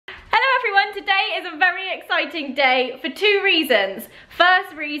is a very exciting day for two reasons.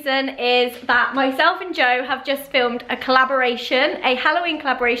 First reason is that myself and Joe have just filmed a collaboration, a Halloween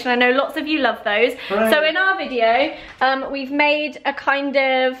collaboration. I know lots of you love those. Right. So in our video, we've made a kind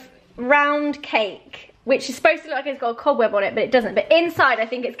of round cake, which is supposed to look like it's got a cobweb on it, but it doesn't. But inside, I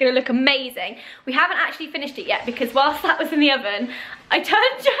think it's gonna look amazing. We haven't actually finished it yet because whilst that was in the oven, I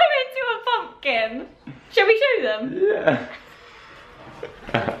turned Joe into a pumpkin. Shall we show them? Yeah.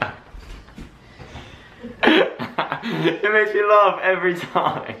 It makes me laugh every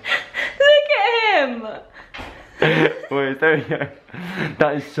time. Look at him. Wait, there we go.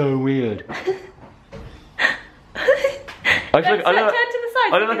 That is so weird.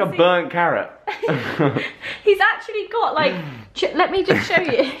 I look like a burnt carrot. He's actually got like, let me just show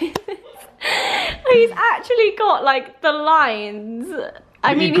you. He's actually got like the lines.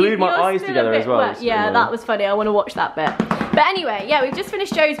 I mean, glued my eyes together as well. Yeah, that was funny. I want to watch that bit. But anyway, yeah, we've just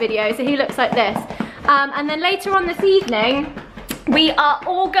finished Joe's video, so he looks like this. And then later on this evening, we are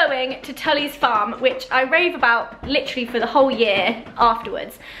all going to Tully's farm, which I rave about literally for the whole year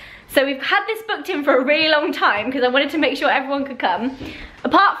afterwards. So we've had this booked in for a really long time because I wanted to make sure everyone could come.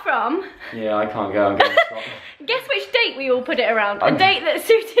 Apart from... Yeah, I can't go, I'm going to Scotland. Guess which date we all put it around? A date that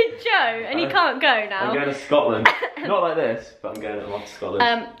suited Joe, and he can't go now. I'm going to Scotland. Not like this, but I'm going to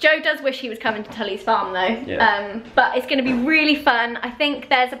Scotland. Joe does wish he was coming to Tully's farm though. Yeah. But it's going to be really fun. I think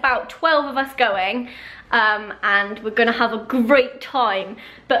there's about 12 of us going. And we're gonna have a great time.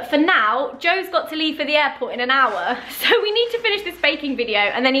 But for now, Joe's got to leave for the airport in an hour, so we need to finish this baking video,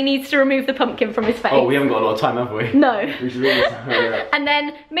 and then he needs to remove the pumpkin from his face. Oh, we haven't got a lot of time, have we? No. We should really hurry up. And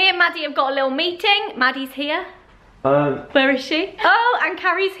then me and Maddie have got a little meeting. Maddie's here. Where is she? Oh, and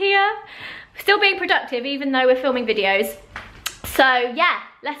Carrie's here. Still being productive, even though we're filming videos. So yeah,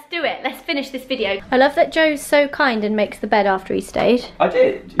 let's do it. Let's finish this video. I love that Joe's so kind and makes the bed after he stayed. I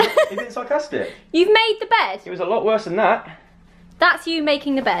did. You've been sarcastic. You've made the bed? It was a lot worse than that. That's you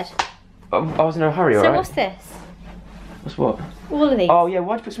making the bed. I was in a hurry, alright? So what's this? What's what? All of these. Oh yeah,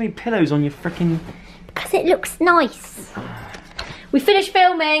 why'd you put so many pillows on your freaking... Because it looks nice. We finished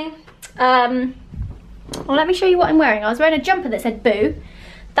filming. Well, let me show you what I'm wearing. I was wearing a jumper that said boo.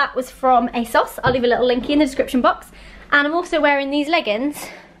 That was from ASOS. I'll leave a little linky in the description box. And I'm also wearing these leggings.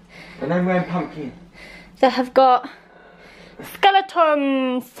 And I'm wearing pumpkin. That have got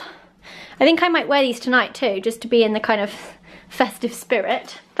skeletons. I think I might wear these tonight too, just to be in the kind of festive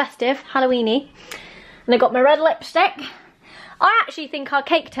spirit. Festive, Halloweeny. And I got my red lipstick. I actually think our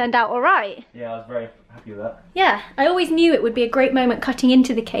cake turned out alright. Yeah, I was very happy with that. Yeah, I always knew it would be a great moment cutting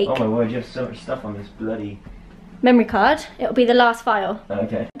into the cake. Oh my word, you have so much stuff on this bloody... memory card. It'll be the last file.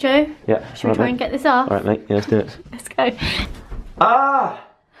 Okay. Joe? Yeah. Should we try and get this off? Alright mate, yeah, let's do it. Let's go. Ah!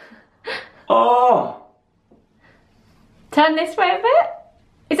 Oh! Turn this way a bit.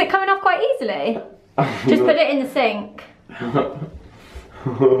 Is it coming off quite easily? Just put it in the sink.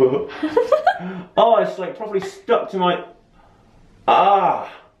 Oh, it's like probably stuck to my... Ah!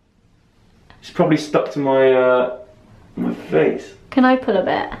 It's probably stuck to my, my face. Can I pull a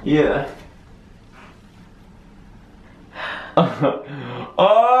bit? Yeah. Oh!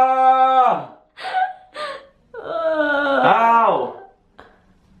 Ow!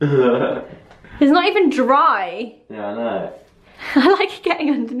 It's not even dry. Yeah, I know. I like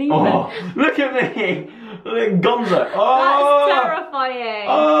getting underneath Oh, it. look at me! Look at Gonzo. Oh! That's terrifying.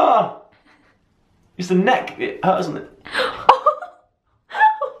 Oh! It's the neck. It hurts, doesn't it?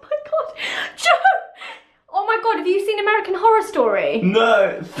 Oh my god. Joe! Oh my god, have you seen American Horror Story?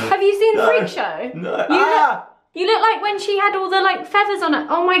 No. Have you seen Freak Show? No. You look like when she had all the like feathers on it.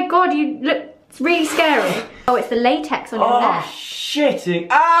 Oh my god, you look, it's really scary. Oh, it's the latex on your neck. Oh, shitting.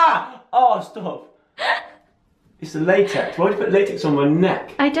 Ah! Oh, stop. It's the latex. Why would you put latex on my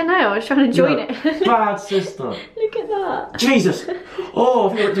neck? I don't know, I was trying to join it. Bad sister. Look at that. Jesus. Oh, I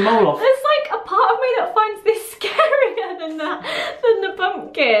think I ripped the mole off. There's like a part of me that finds this scarier than the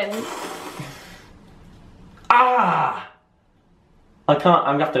pumpkin. Ah! I'm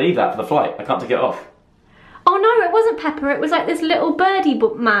gonna have to leave that for the flight. I can't take it off. Oh no, it wasn't Pepper, it was like this little birdie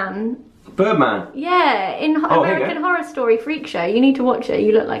man. Birdman? Yeah, in American Horror Story Freak Show. You need to watch it,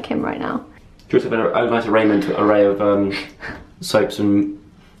 you look like him right now. Do you also have a nice array of soaps and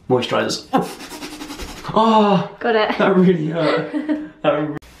moisturisers? Oh! Got it. That really hurt.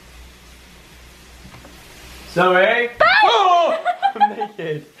 Sorry! Oh! I'm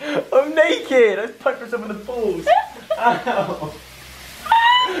naked! I'm naked! I punched myself in the balls! Ow!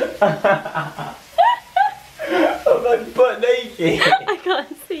 I'm like butt naked! I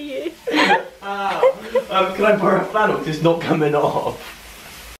can't see you. Ow! Can I borrow a flannel? Because it's not coming off.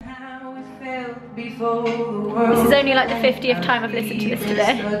 This is only like the 50th time I've listened to this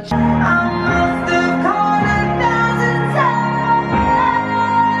today.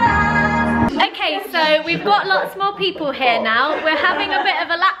 Okay, so we've got lots more people here now. We're having a bit of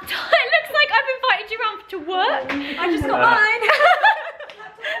a laptop. It looks like I've invited you around to work. I just got mine.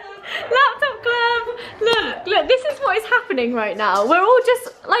 Laptop club. Look, this is what is happening right now. We're all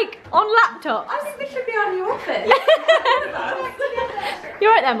just like on laptops. I think we should be on your office.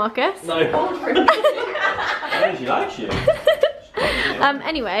 You're right there, Marcus. No. I don't think she likes you.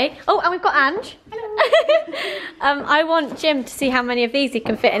 Anyway, oh, and we've got Ange. I want Jim to see how many of these he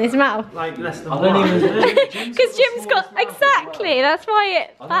can fit in his mouth. Like less than one. Because Jim's got exactly. That's why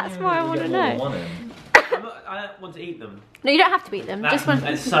I want to know. I don't want to eat them. No, you don't have to eat them. Just one.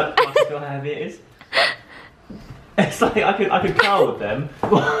 It's so. I feel how heavy it is. It's like I could curl with them.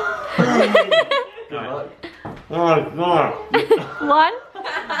 One.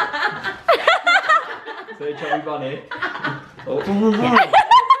 So chubby bunny.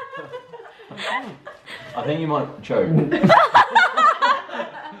 I think you might choke.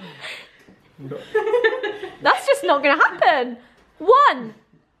 That's just not going to happen. One.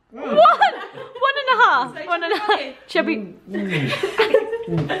 1.5. 1.5. Chubby.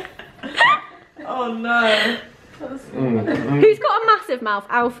 Oh no. Who's got a massive mouth?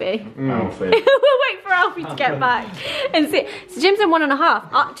 Alfie. Alfie. We'll wait for Alfie to get back and see. So Jim's in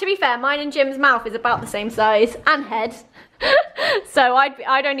 1.5. To be fair, mine and Jim's mouth is about the same size and head. So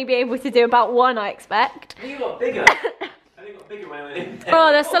I'd only be able to do about 1, I expect. You got bigger. I think got bigger when I went in there.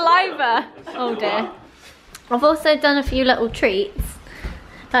 Oh, the saliva. Oh dear. I've also done a few little treats.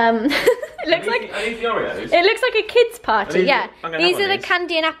 It looks like it looks like a kids' party. Yeah, these are the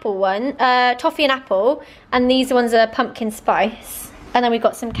candy and apple one, toffee and apple, and these ones are pumpkin spice. And then we've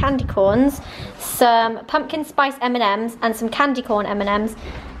got some candy corns, some pumpkin spice M&Ms, and some candy corn M&Ms,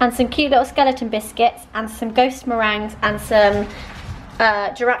 and some cute little skeleton biscuits, and some ghost meringues, and some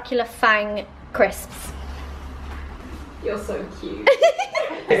Dracula Fang crisps. You're so cute.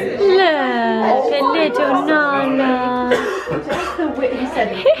 Look, a little Nana.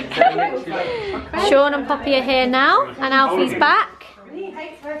 Sean and Poppy are here now, and Alfie's back.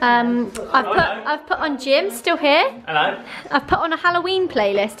 I've put on Jim, still here. Hello. I've put on a Halloween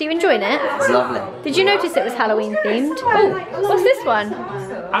playlist. Are you enjoying it? It's lovely. Did you notice it was Halloween themed? Oh, what's this one?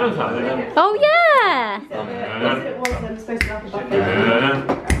 Oh yeah.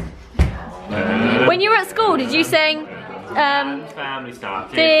 When you were at school, did you sing? Family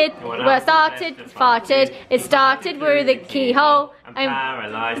started. Farted. It started with the keyhole and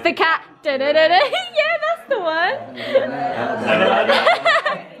paralyzed the cat. Da, da, da, da. Yeah, that's the one.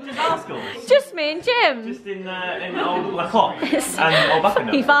 Just our schools. Just me and Jim. Just in old Lacock and old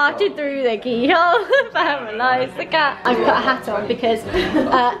Buckingham. He farted through the keyhole, paralysed the cat. I've put a hat on because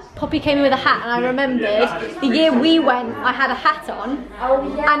Poppy came in with a hat, and I remembered the year we went, I had a hat on. Oh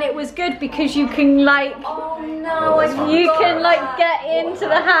yeah. And it was good because you can like, Oh no, you can like get into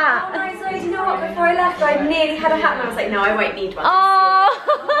the hat. Oh, no, sorry, do you know what? Before I left, I nearly had a hat, and I was like, no, I won't need one. Oh,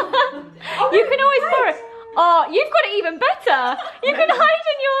 you can always borrow. Oh, you've got it even better. You can hide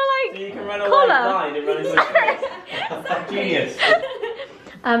in your like So you can run away collar. blind and run into a genius.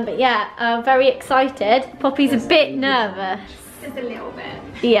 But yeah, very excited. Poppy's a bit nervous. Just a little bit.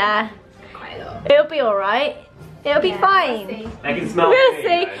 Yeah. Quite a lot. It'll be alright. It'll be fine. I can smell We'll it,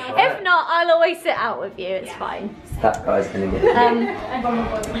 see. you know. If not, I'll always sit out with you. It's fine. That guy's gonna get.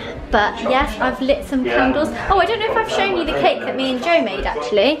 But yes, I've lit some candles. Oh, I don't know if I've shown you the cake that me and Joe made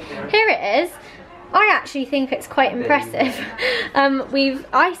actually. Here it is. I actually think it's quite impressive. We've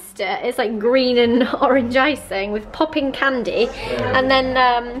iced it. It's like green and orange icing with popping candy, and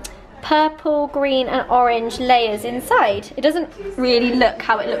then purple, green and orange layers inside. It doesn't really look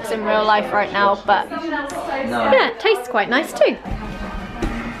how it looks in real life right now, but yeah, it tastes quite nice too.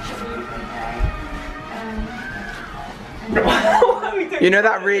 You know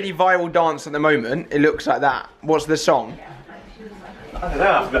that really viral dance at the moment? It looks like that. What's the song? I don't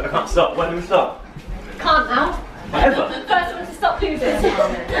know, I can't stop. When do we stop? Can't now. Whatever. First one to stop losing.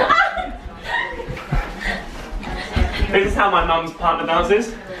 This is how my mum's partner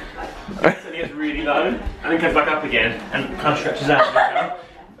dances. So he gets really low and then comes back up again and kind of stretches out.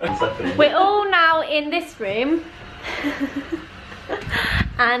 We're all now in this room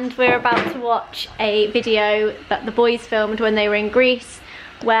and we're about to watch a video that the boys filmed when they were in Greece,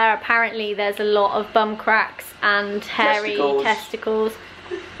 where apparently there's a lot of bum cracks and hairy testicles.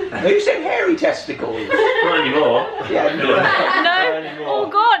 Who said hairy testicles? Not anymore. Yeah, No, all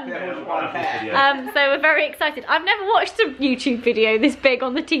gone. So we're very excited. I've never watched a YouTube video this big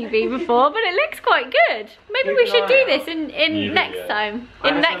on the TV before, but it looks quite good. Maybe we should do this in next time.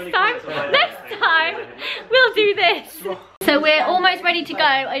 Next time we'll do this. So we're almost ready to go.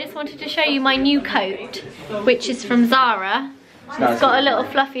 I just wanted to show you my new coat, which is from Zara. It's got a little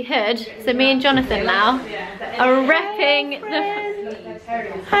fluffy hood. So me and Jonathan now are repping the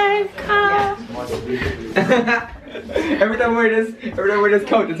home car. Every time we wear this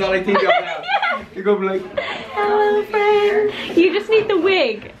coat, that's all I think of now. You go like, hello friend. You just need the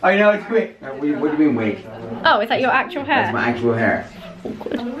wig. I know, it's wig. What do you mean wig? Oh, is that your actual hair? That's my actual hair.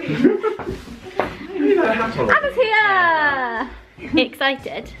 Anna's here!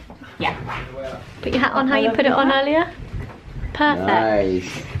 Excited? Yeah. Put your hat on how you put it on earlier. Perfect.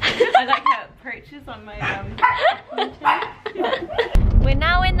 Nice. I like how it perches on my We're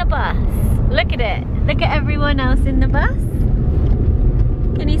now in the bus. Look at it. Look at everyone else in the bus.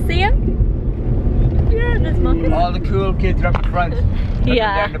 Can you see them? Yeah, there's Marcus. All the cool kids are up in front.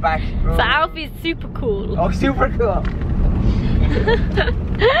 Yeah. Down the back. So Alfie's super cool. Oh, super cool.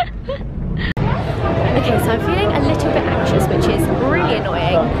 Okay, so I'm feeling a little bit anxious, which is really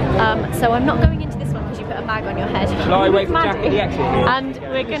annoying. So I'm not going into this one because you put a bag on your head. Shall I wait for Jack at the exit? And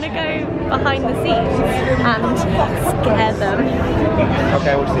we're gonna go behind the scenes and scare them.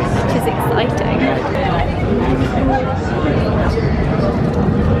 Okay, we'll see. Which is exciting.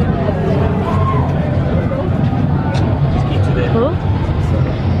 Oh.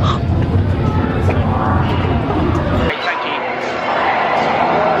 Thank you.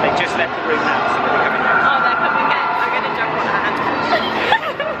 They just left the room now, so they're coming now. Oh, they're coming in. I'm going to jump on that.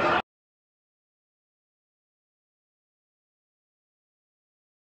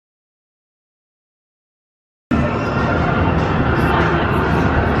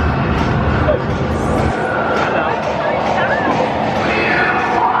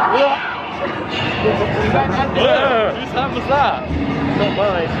 Whose hand was that? Not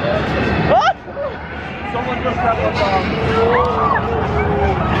mine. What? Someone just grabbed my arm.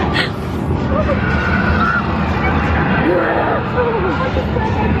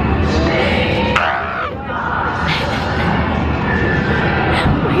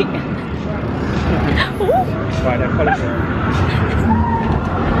 Right, they're pulling it.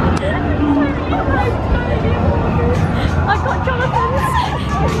 I got Jonathan's.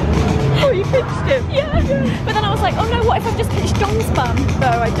 Oh, you pinched him? Yeah. But then I was like, oh no, what if I've just pinched John's bum? No,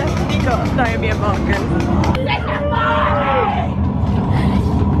 I definitely got Naomi and Marcus.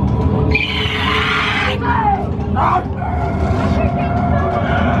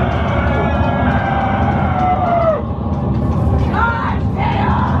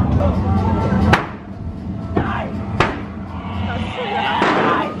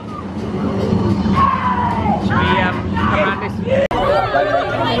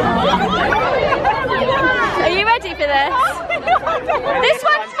 Are you ready for this? This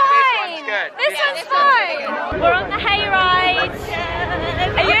one's fine. This one's fine. We're on the hayride.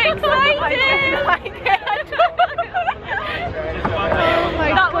 Are you excited?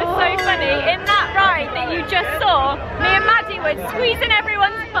 That was so funny. In that ride that you just saw, me and Maddie were squeezing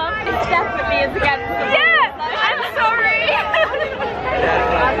everyone's bum. It definitely is against the rules. Yeah, I'm sorry.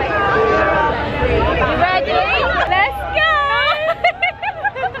 You ready? Let's go.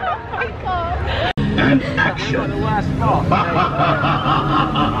 And action.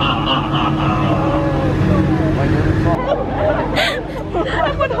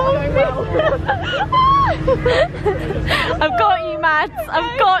 I've got you, Mads.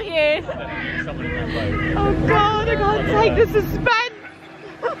 I've got you. Oh God, I can't take the suspense.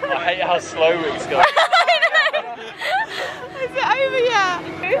 I hate how slow it's going. Is it over yet?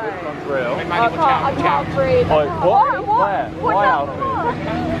 Real. I can't breathe. Like, what? Where? Why, Alfie?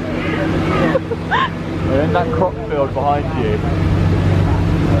 We're in that crop field behind you.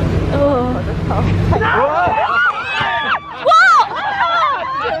 Oh. What?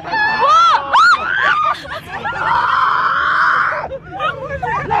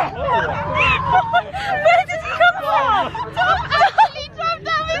 Where did he come from? Tom actually jumped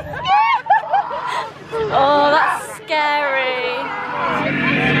out of his skin. Oh, that's scary.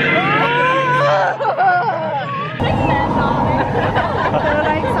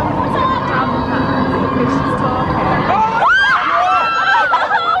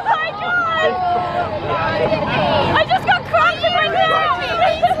 I just got cramp in my neck.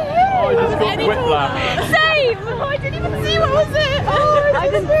 Oh, I just got whiplash. Same. Oh, I didn't even see what was it. Oh, I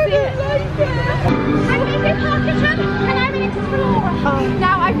didn't see it. I'm in Pakistan and I'm in Explorer.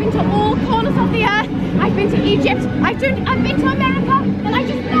 Now I've been to all corners of the earth. I've been to Egypt. I've been to America, and I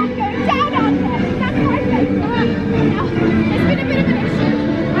just love going down under. That's where I've been. Now, it's been a bit of an issue.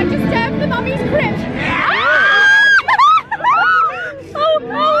 I disturbed them all. mummy's crib.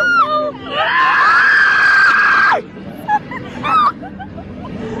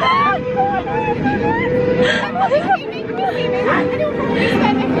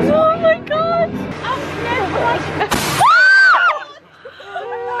 Oh my god!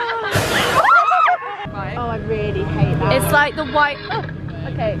 Oh, I really hate that. It's like the white. Oh,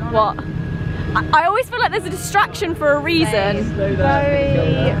 okay, what? I always feel like there's a distraction for a reason. Very,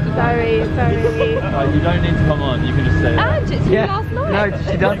 very. You don't need to come on, you can just say that. And it's you last night. No,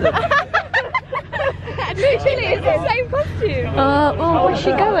 she doesn't. Literally, it's the same costume. Oh, where's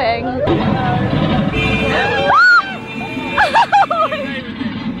she going?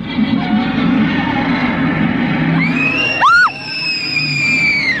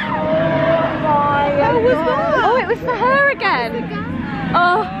 Oh, it was for her again.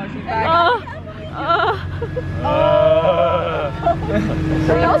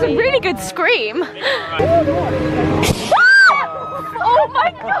 That was a really good scream. Oh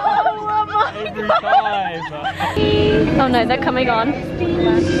my god! Oh no, they're coming on.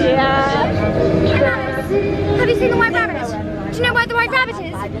 Yeah. Have you seen the white rabbit? Do you know where the white rabbit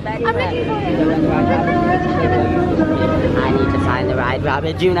is? I'm looking for him. I need to find the right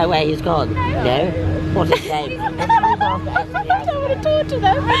rabbit. Do you know where he's gone? No? What's his name? I don't want to talk to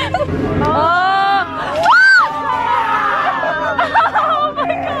them. Oh my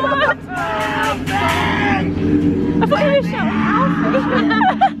god! I thought you were shouting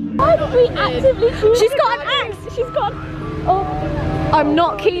Alfie. Why did we actively choose? She's got an axe. She's got. Oh, I'm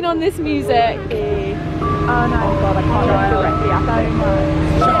not keen on this music. Oh no, God, I can't look directly at them.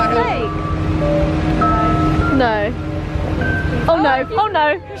 No. Oh no. Oh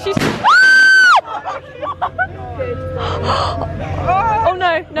no. She's. Oh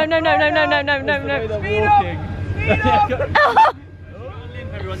no. No, no, no, no, no, no, no, no, no. Speed up! Speed up!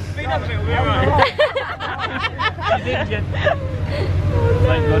 Everyone, speed up a bit, we'll be alright.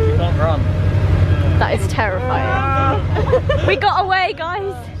 Thank God you can't run. That is terrifying. We got away,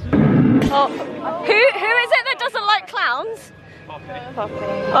 guys. Oh, who is it that doesn't like clowns? Poppy.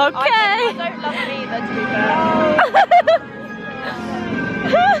 Okay. I don't love it either, to be fair.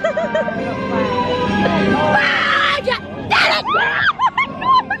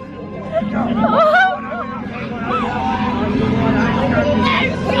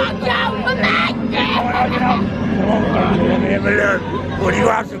 Let me have a look. What do you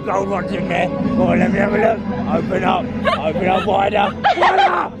have some gold ones in there? Come on, let me have a look. Open up. Open up wider.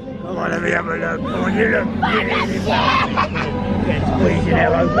 Wider. Come on, let me have a look. Come on, you look. Get squeezed in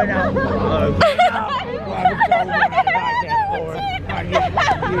there. Open up. Open up. We'll have a gold one right there for us.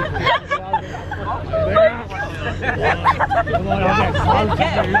 Come on, I'll get close to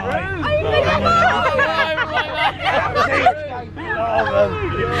the light.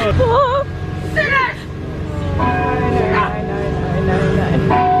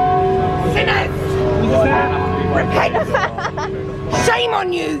 Repent! Shame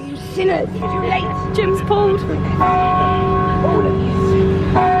on you, you sinners! Too late! Jim's pulled. All of you.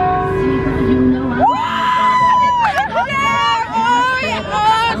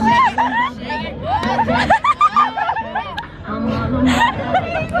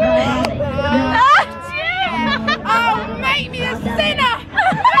 Oh, make me a sinner!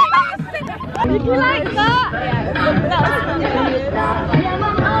 Did you like that?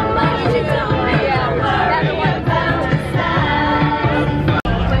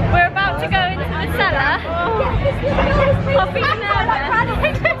 We're about to go into the cellar. Poppy's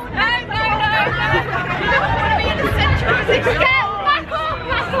nervous. No. You don't want to be in the centre of this. Get back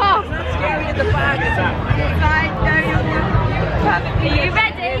off. Scary at the back. Are you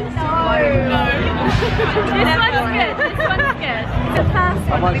ready? No. This one's good. The first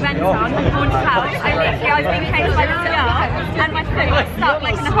one we went on, the haunted house, I was being chased by the girl and my foot was stuck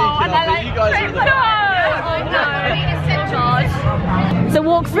like in a hole and they're like, no! So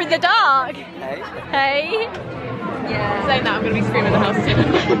walk through the dark. Hey. Yeah. Saying that, I'm going to be screaming the house.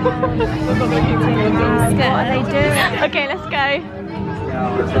 What are they doing? Okay, let's go.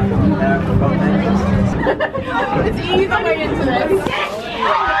 It's easy way into this.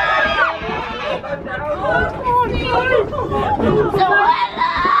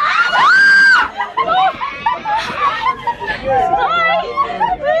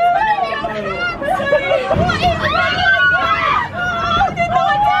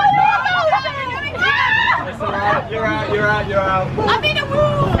 You're out. I'm in a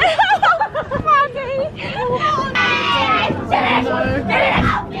room!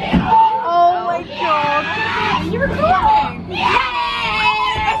 Oh my god. Are you recording? Yeah!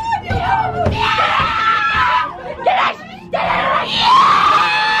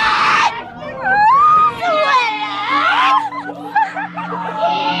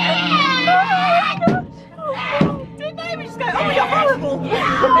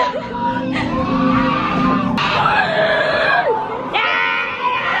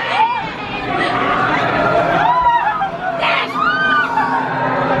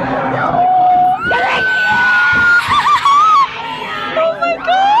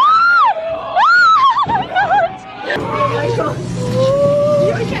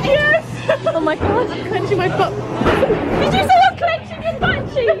 Oh my god, I'm clenching my butt. Did you say you're clenching your butt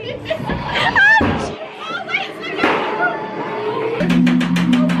cheeks? Ouch! Oh wait,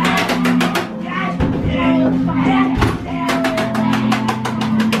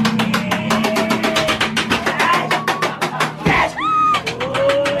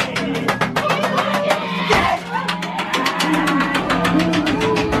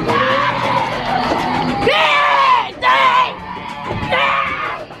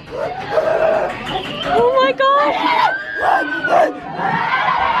 oh my god!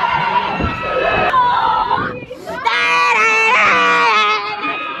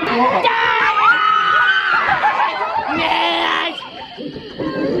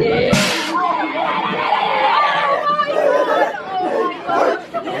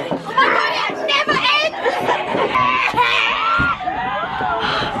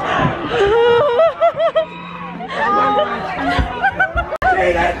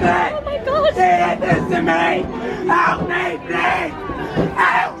 This to me! Help me, please!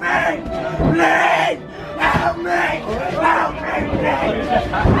 Help me! Please! Help me! Help me, please!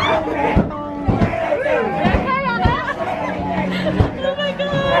 Help me! Oh my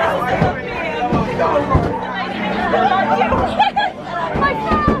god! My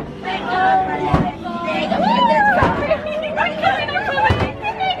God!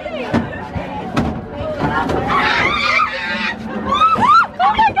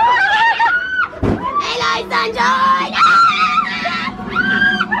 Sunshine!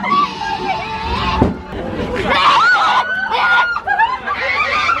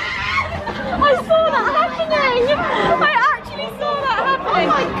 I saw that happening! I actually saw that happening!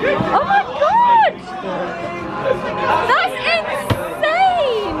 Oh my god! That's insane!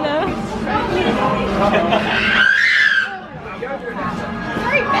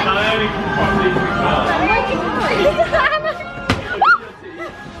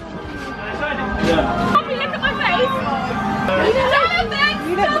 Poppy, look at my face!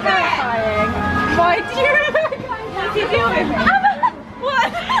 You look terrifying. Why did you look? What did you do? What?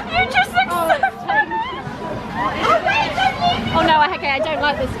 You just look so funny. Oh no, okay, I don't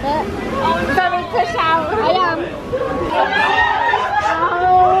like this bit. Very push out. I am.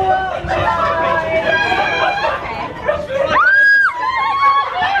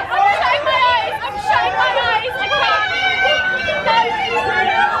 I'm shutting my eyes. I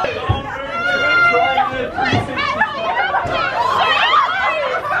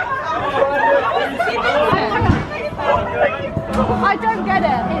I don't get it.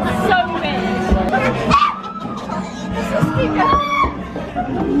 It's so weird. Let's just keep going.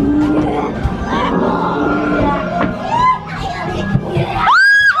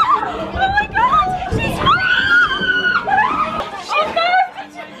 Oh my god! She's oh no!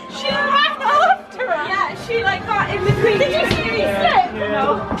 She ran after us. Yeah, she like got in between. Did you see me slip? No.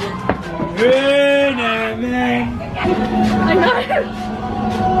 I know.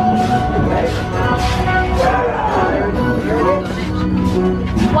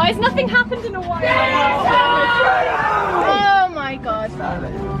 Why has nothing happened in a while? Oh my god. Oh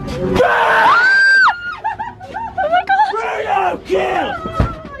my god! Bruno, kill!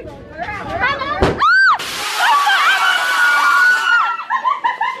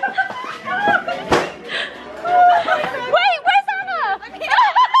 Wait, where's Anna?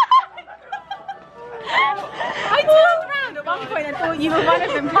 I turned around at one point and thought you were one of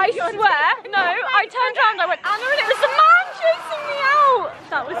them. I swear, no, I turned around and I went, Anna, and it was the man chasing me out.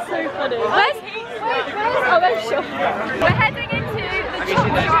 That was so funny. Where's oh, there's sure. We're heading into the chop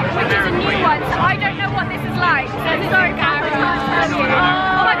shop, which is a new one, so I don't know what this is like. So sorry, guys, I can't tell you.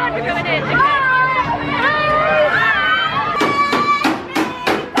 Oh my god, we're going in. Okay.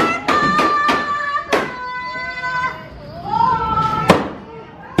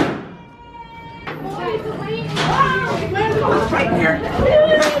 Right here.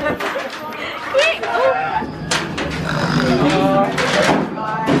 Quick!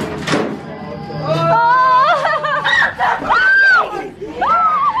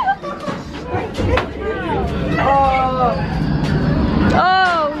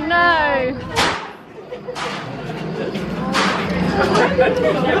 Oh no!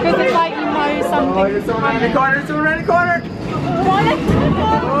 Because it's like you know something. Oh, there's someone around the corner, someone around the corner!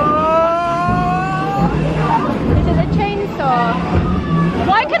 Is it a chainsaw?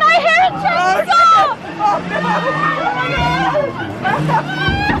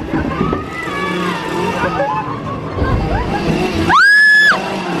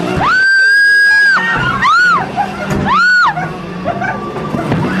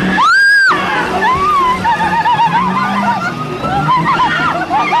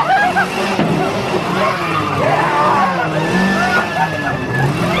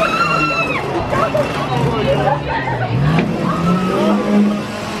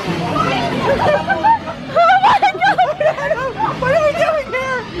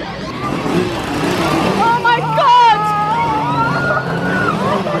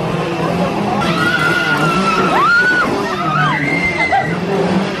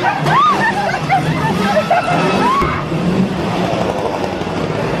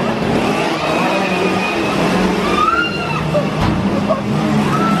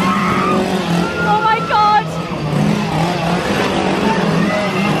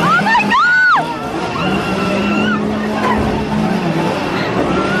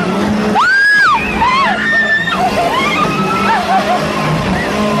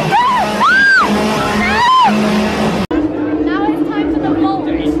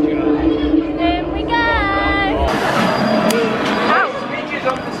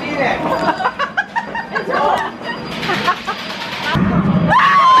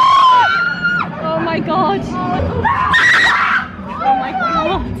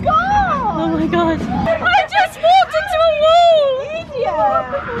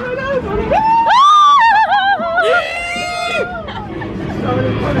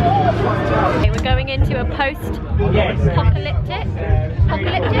 Okay, we're going into a post-apocalyptic.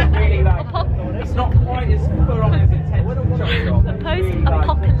 It's not quite as full on as intended. A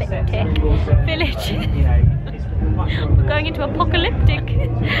post-apocalyptic village. We're going into apocalyptic,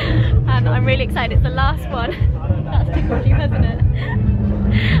 and I'm really excited. It's the last one. That's tickled you, hasn't it?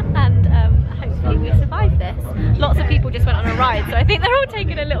 And hopefully we survive this. Lots of people just went on a ride, so I think they're all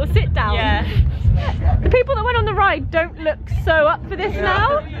taking a little sit down. Yeah. The people that went on the ride don't look so up for this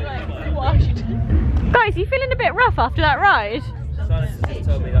now. Guys, you feeling a bit rough after that ride? Silence just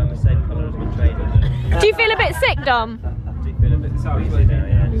told me that I'm the same colour as my trainer. Do you feel a bit sick, Dom? I do feel a bit sick now,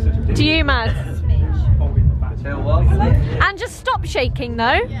 yeah. Do you, Mads? Yeah. And just stop shaking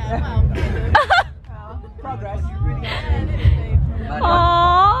though. Yeah, Progress.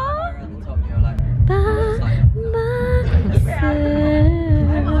 Aww.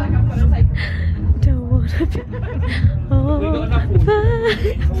 Don't wanna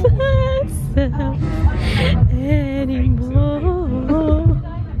be anymore.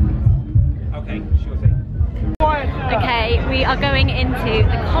 Okay, sure thing. Okay, we are going into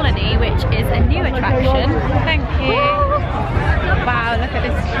the Colony, which is a new attraction. Thank you. Wow, look at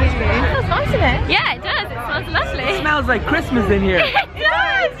this queue. It smells nice, isn't it? Yeah, it does. It smells lovely. It smells like Christmas in here. It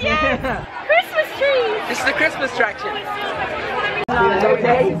does, yes. Christmas trees. This is the Christmas attraction.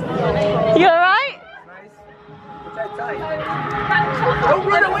 You alright? Don't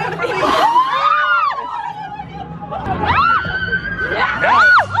run away from me!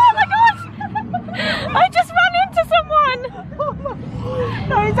 Oh my god! I just ran into someone!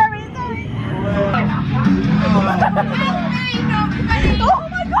 Sorry. Oh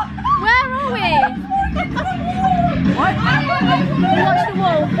my god! Where are we? What? Watch the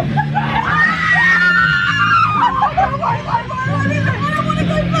wall.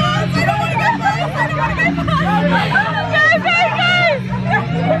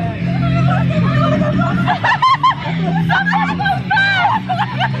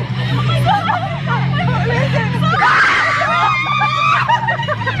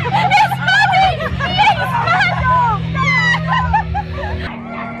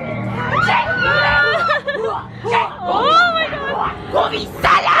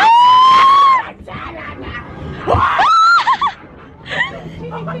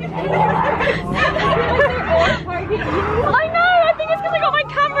 I know, I think it's because I got my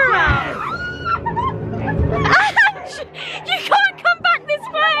camera out. Ange, you can't come back this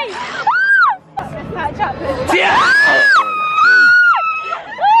way. Catch up.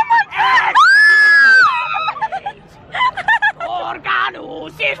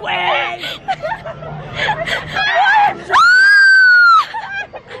 Organos this way!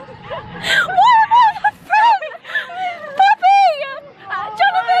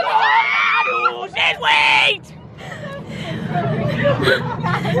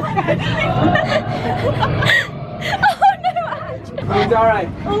 It's alright.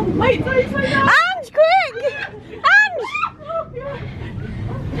 Oh, wait, sorry. Ange, quick! Ange!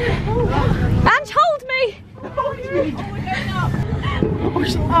 Ange, hold me!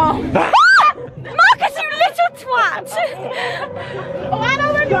 Marcus, you little twat! Oh, Anna,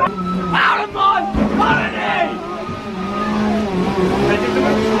 Out of my colony!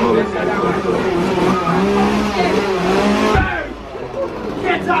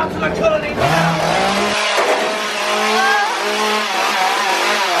 Get out to the colony now!